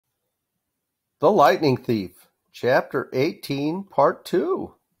The Lightning Thief, Chapter 18, Part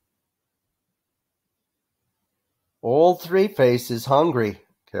 2. Old Three-Face is hungry,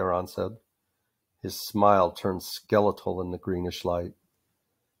 Charon said. His smile turned skeletal in the greenish light.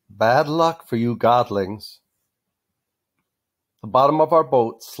 Bad luck for you godlings. The bottom of our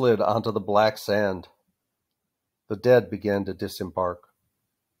boat slid onto the black sand. The dead began to disembark.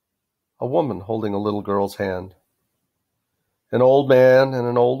 A woman holding a little girl's hand. An old man and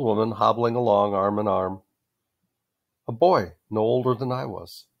an old woman hobbling along arm in arm. A boy no older than I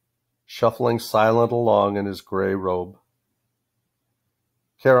was, shuffling silent along in his gray robe.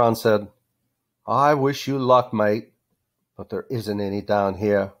 Charon said, I wish you luck, mate, but there isn't any down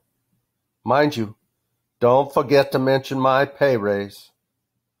here. Mind you, don't forget to mention my pay raise.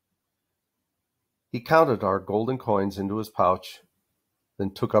 He counted our golden coins into his pouch,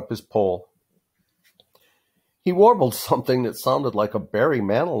 then took up his pole. He warbled something that sounded like a Barry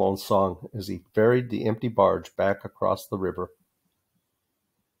Manilow song as he ferried the empty barge back across the river.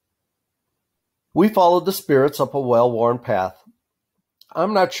 We followed the spirits up a well-worn path.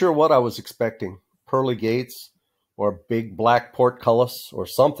 I'm not sure what I was expecting, pearly gates or a big black portcullis or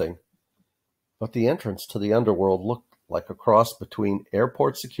something, but the entrance to the underworld looked like a cross between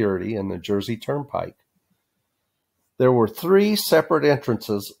airport security and the Jersey Turnpike. There were 3 separate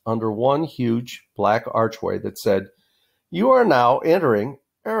entrances under one huge black archway that said, You are now entering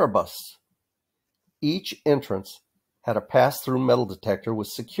Erebus. Each entrance had a pass-through metal detector with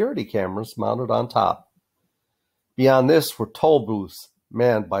security cameras mounted on top. Beyond this were toll booths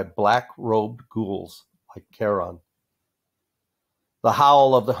manned by black-robed ghouls like Charon. The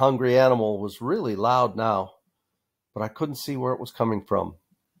howl of the hungry animal was really loud now, but I couldn't see where it was coming from.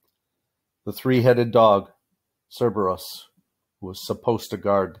 The 3-headed dog, Cerberus, who was supposed to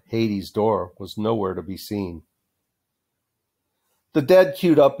guard Hades' door, was nowhere to be seen. The dead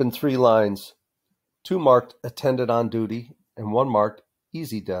queued up in 3 lines. 2 marked attendant on duty, and 1 marked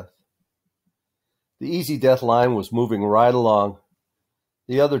easy death. The easy death line was moving right along.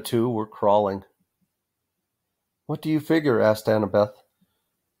 The other 2 were crawling. What do you figure? Asked Annabeth.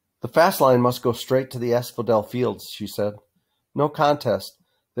 The fast line must go straight to the Asphodel Fields, she said. No contest.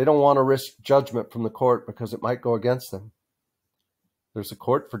 They don't want to risk judgment from the court because it might go against them. There's a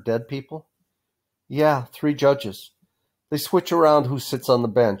court for dead people? Yeah, 3 judges. They switch around who sits on the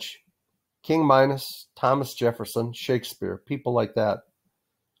bench. King Minos, Thomas Jefferson, Shakespeare, people like that.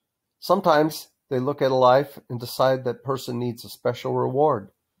 Sometimes they look at a life and decide that person needs a special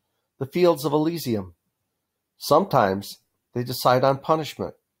reward. The Fields of Elysium. Sometimes they decide on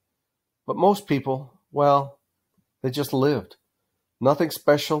punishment. But most people, well, they just lived. Nothing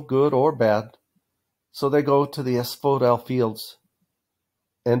special, good or bad. So they go to the Asphodel Fields.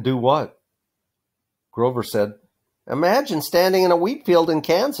 And do what? Grover said, Imagine standing in a wheat field in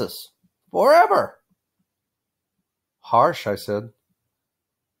Kansas. Forever. Harsh, I said.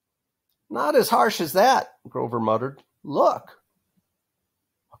 Not as harsh as that, Grover muttered. Look.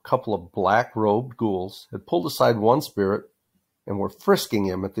 A couple of black-robed ghouls had pulled aside one spirit and were frisking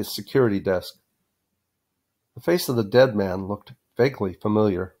him at the security desk. The face of the dead man looked vaguely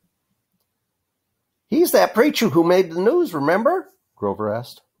familiar. He's that preacher who made the news, remember? Grover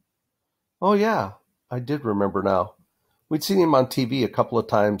asked. Oh, yeah, I did remember now. We'd seen him on TV a couple of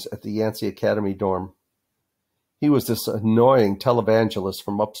times at the Yancey Academy dorm. He was this annoying televangelist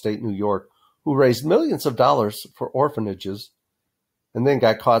from upstate New York who raised millions of dollars for orphanages and then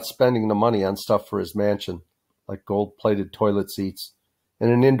got caught spending the money on stuff for his mansion, like gold-plated toilet seats and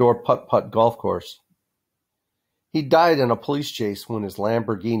an indoor putt-putt golf course. He died in a police chase when his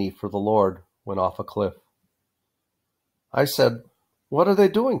Lamborghini for the Lord went off a cliff. I said, What are they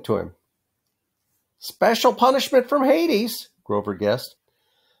doing to him? Special punishment from Hades, Grover guessed.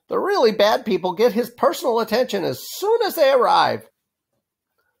 The really bad people get his personal attention as soon as they arrive.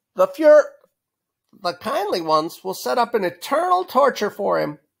 The kindly ones will set up an eternal torture for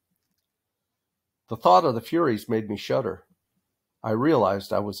him. The thought of the Furies made me shudder. I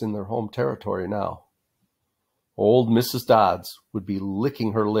realized I was in their home territory now. Old Mrs. Dodds would be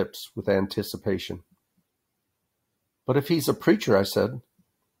licking her lips with anticipation. But if he's a preacher, I said,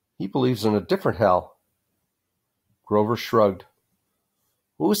 he believes in a different hell. Grover shrugged.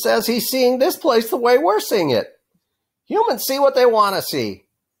 Who says he's seeing this place the way we're seeing it? Humans see what they want to see.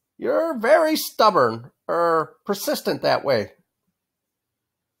 You're very stubborn, persistent that way.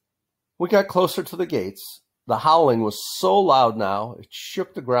 We got closer to the gates. The howling was so loud now, it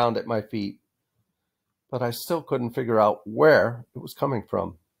shook the ground at my feet. But I still couldn't figure out where it was coming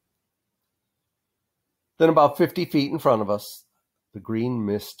from. Then about 50 feet in front of us, the green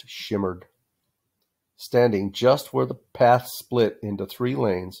mist shimmered. Standing just where the path split into 3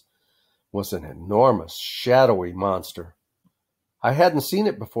 lanes, was an enormous, shadowy monster. I hadn't seen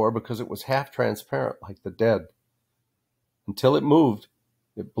it before because it was half transparent like the dead. Until it moved,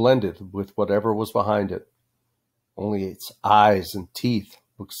 it blended with whatever was behind it. Only its eyes and teeth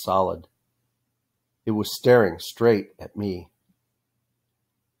looked solid. It was staring straight at me.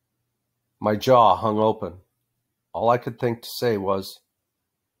 My jaw hung open. All I could think to say was,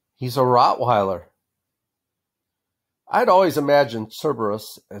 "He's a Rottweiler." I'd always imagined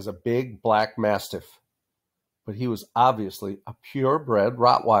Cerberus as a big black mastiff, but he was obviously a purebred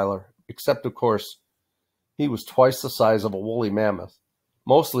Rottweiler, except, of course, he was twice the size of a woolly mammoth,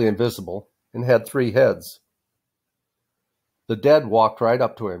 mostly invisible, and had 3 heads. The dead walked right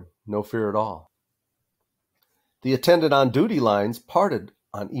up to him, no fear at all. The attendant on duty lines parted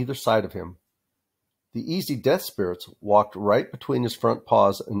on either side of him. The easy death spirits walked right between his front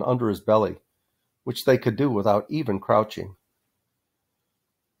paws and under his belly, which they could do without even crouching.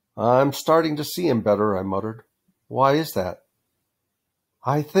 "I'm starting to see him better," I muttered. "Why is that?"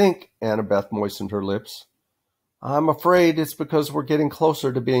 "I think," Annabeth moistened her lips, "I'm afraid it's because we're getting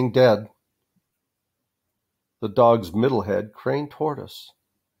closer to being dead." The dog's middle head craned toward us.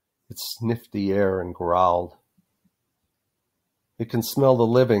 It sniffed the air and growled. "It can smell the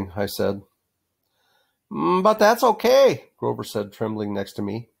living," I said. "But that's okay," Grover said, trembling next to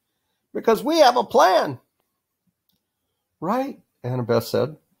me, "because we have a plan." "Right," Annabeth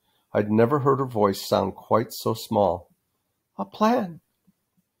said. I'd never heard her voice sound quite so small. "A plan."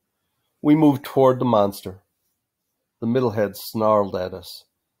 We moved toward the monster. The middle head snarled at us,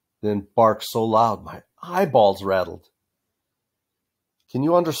 then barked so loud my eyeballs rattled. "Can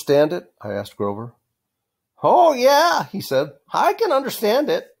you understand it?" I asked Grover. "Oh, yeah," he said. "I can understand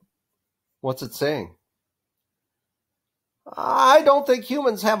it." "What's it saying?" "I don't think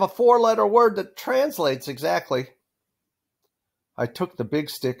humans have a 4-letter word that translates exactly." I took the big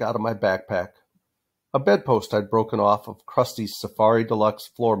stick out of my backpack, a bedpost I'd broken off of Krusty's Safari Deluxe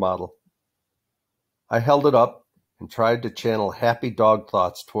floor model. I held it up and tried to channel happy dog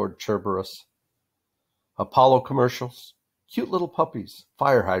thoughts toward Cerberus. Apollo commercials, cute little puppies,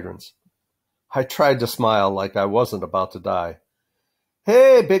 fire hydrants. I tried to smile like I wasn't about to die.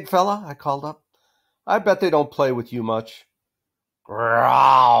 "Hey, big fella," I called up. "I bet they don't play with you much."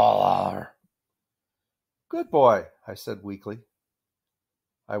 "Growler." "Good boy," I said weakly.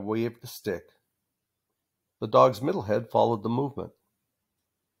 I waved the stick. The dog's middle head followed the movement.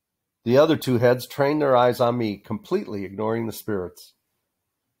 The other 2 heads trained their eyes on me, completely ignoring the spirits.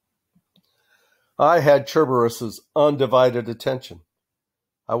 I had Cerberus's undivided attention.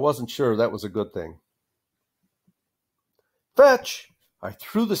 I wasn't sure that was a good thing. "Fetch!" I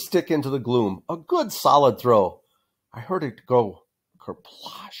threw the stick into the gloom, a good solid throw. I heard it go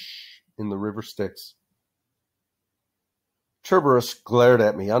kerplosh in the river Styx. Cerberus glared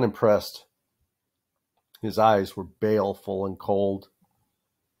at me, unimpressed. His eyes were baleful and cold.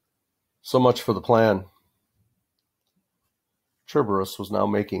 So much for the plan. Cerberus was now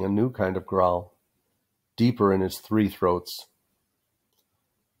making a new kind of growl, deeper in his 3 throats.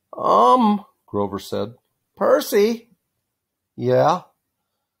 Grover said. "Percy?" "Yeah?"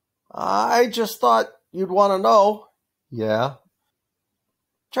 "I just thought you'd want to know." "Yeah?"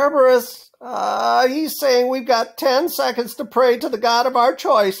 "Cerberus, he's saying we've got 10 seconds to pray to the god of our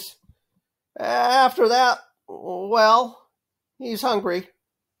choice. After that, well, he's hungry."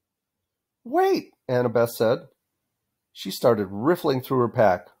 "Wait," Annabeth said. She started riffling through her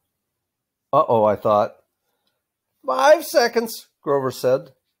pack. Uh-oh, I thought. 5 seconds, Grover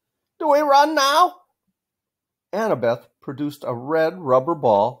said. "Do we run now?" Annabeth produced a red rubber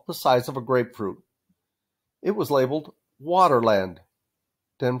ball the size of a grapefruit. It was labeled Waterland,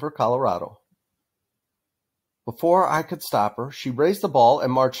 Denver, Colorado. Before I could stop her, she raised the ball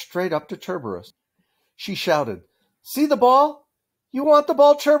and marched straight up to Cerberus. She shouted, "See the ball? You want the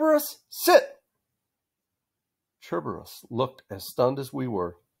ball, Cerberus? Sit!" Cerberus looked as stunned as we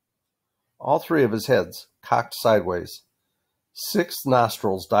were. All 3 of his heads cocked sideways. 6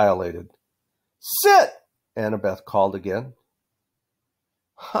 nostrils dilated. "Sit!" Annabeth called again.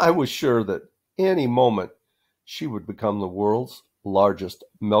 I was sure that any moment she would become the world's largest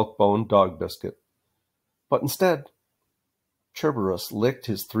milk-bone dog biscuit. But instead, Cerberus licked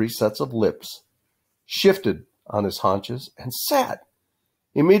his 3 sets of lips, shifted on his haunches, and sat,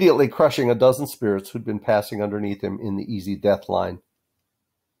 immediately crushing a dozen spirits who'd been passing underneath him in the easy death line.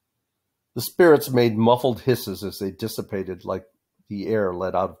 The spirits made muffled hisses as they dissipated like the air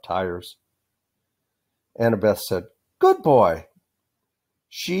let out of tires. Annabeth said, "Good boy."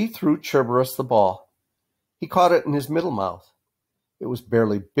 She threw Cerberus the ball. He caught it in his middle mouth. It was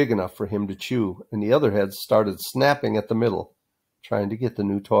barely big enough for him to chew, and the other heads started snapping at the middle, trying to get the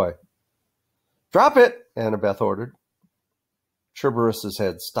new toy. Drop it, Annabeth ordered. Cerberus's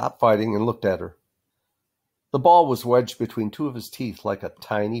head stopped fighting and looked at her. The ball was wedged between two of his teeth like a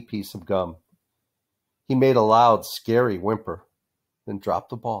tiny piece of gum. He made a loud, scary whimper, then dropped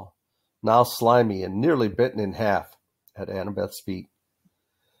the ball, now slimy and nearly bitten in half, at Annabeth's feet.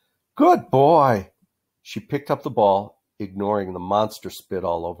 Good boy! She picked up the ball, ignoring the monster spit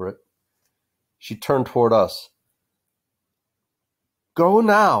all over it. She turned toward us. Go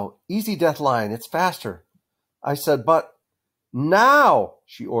now, easy death line, it's faster. I said, but now,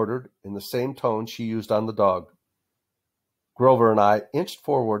 she ordered in the same tone she used on the dog. Grover and I inched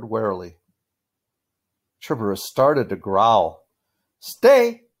forward warily. Cerberus started to growl.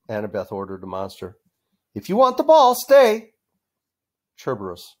 Stay, Annabeth ordered the monster. If you want the ball, stay.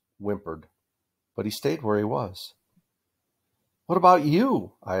 Cerberus whimpered, but he stayed where he was. What about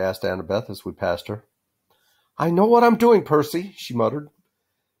you? I asked Annabeth as we passed her. I know what I'm doing, Percy, she muttered.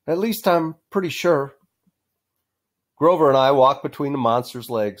 At least I'm pretty sure. Grover and I walked between the monster's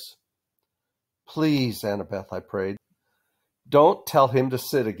legs. Please, Annabeth, I prayed. Don't tell him to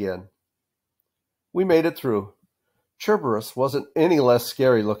sit again. We made it through. Cerberus wasn't any less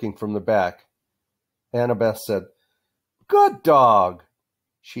scary looking from the back. Annabeth said, Good dog!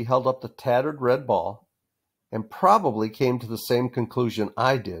 She held up the tattered red ball and probably came to the same conclusion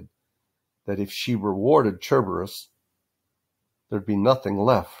I did, that if she rewarded Cerberus, there'd be nothing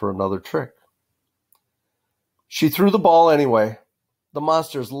left for another trick. She threw the ball anyway. The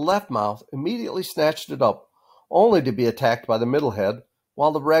monster's left mouth immediately snatched it up, only to be attacked by the middle head,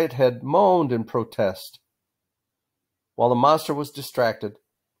 while the right head moaned in protest. While the monster was distracted,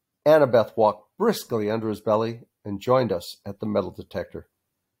 Annabeth walked briskly under his belly and joined us at the metal detector.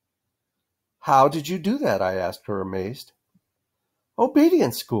 How did you do that? I asked her, amazed.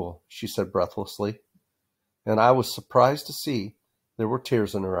 Obedience school, she said breathlessly, and I was surprised to see there were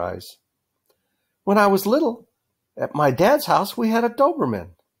tears in her eyes. When I was little, at my dad's house, we had a Doberman.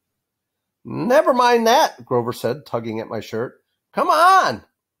 Never mind that, Grover said, tugging at my shirt. Come on!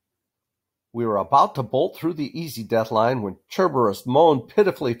 We were about to bolt through the easy death line when Cerberus moaned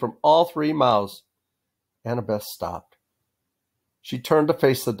pitifully from all three mouths. Annabeth stopped. She turned to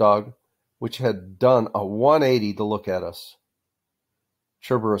face the dog, which had done a 180 to look at us.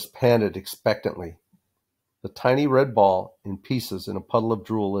 Cerberus panted expectantly, the tiny red ball in pieces in a puddle of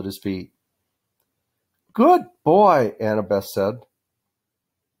drool at his feet. Good boy, Annabeth said,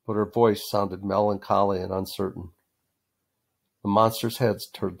 but her voice sounded melancholy and uncertain. The monster's head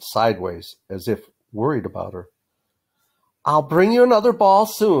turned sideways, as if worried about her. I'll bring you another ball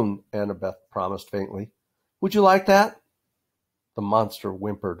soon, Annabeth promised faintly. Would you like that? The monster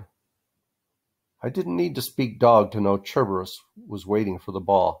whimpered. I didn't need to speak dog to know Cerberus was waiting for the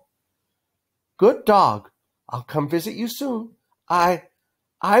ball. Good dog. I'll come visit you soon. I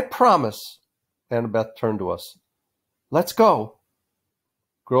promise. Annabeth turned to us. Let's go.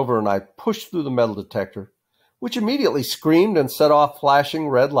 Grover and I pushed through the metal detector, which immediately screamed and set off flashing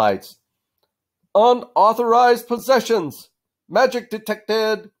red lights. Unauthorized possessions! Magic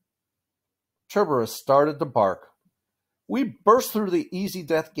detected! Cerberus started to bark. We burst through the easy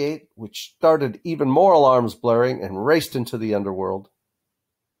death gate, which started even more alarms blaring, and raced into the underworld.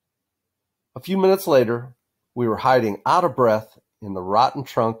 A few minutes later, we were hiding out of breath in the rotten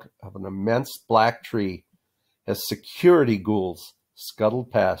trunk of an immense black tree as security ghouls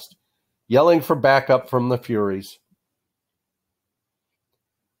scuttled past, yelling for backup from the Furies.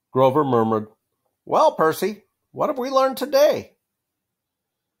 Grover murmured, Well, Percy, what have we learned today?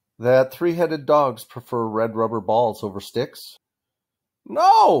 That three-headed dogs prefer red rubber balls over sticks.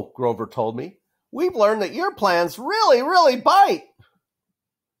 No, Grover told me. We've learned that your plans really, really bite.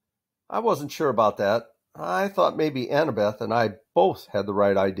 I wasn't sure about that. I thought maybe Annabeth and I both had the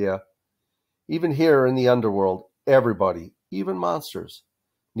right idea. Even here in the underworld, everybody, even monsters,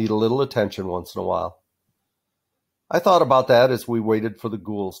 need a little attention once in a while. I thought about that as we waited for the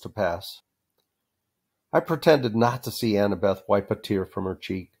ghouls to pass. I pretended not to see Annabeth wipe a tear from her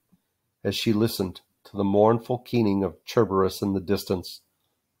cheek as she listened to the mournful keening of Cerberus in the distance,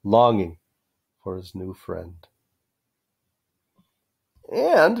 longing for his new friend.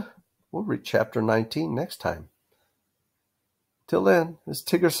 And we'll read chapter 19 next time. Till then, as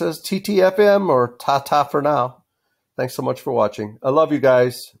Tigger says, TTFM or ta-ta for now. Thanks so much for watching. I love you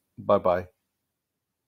guys. Bye-bye.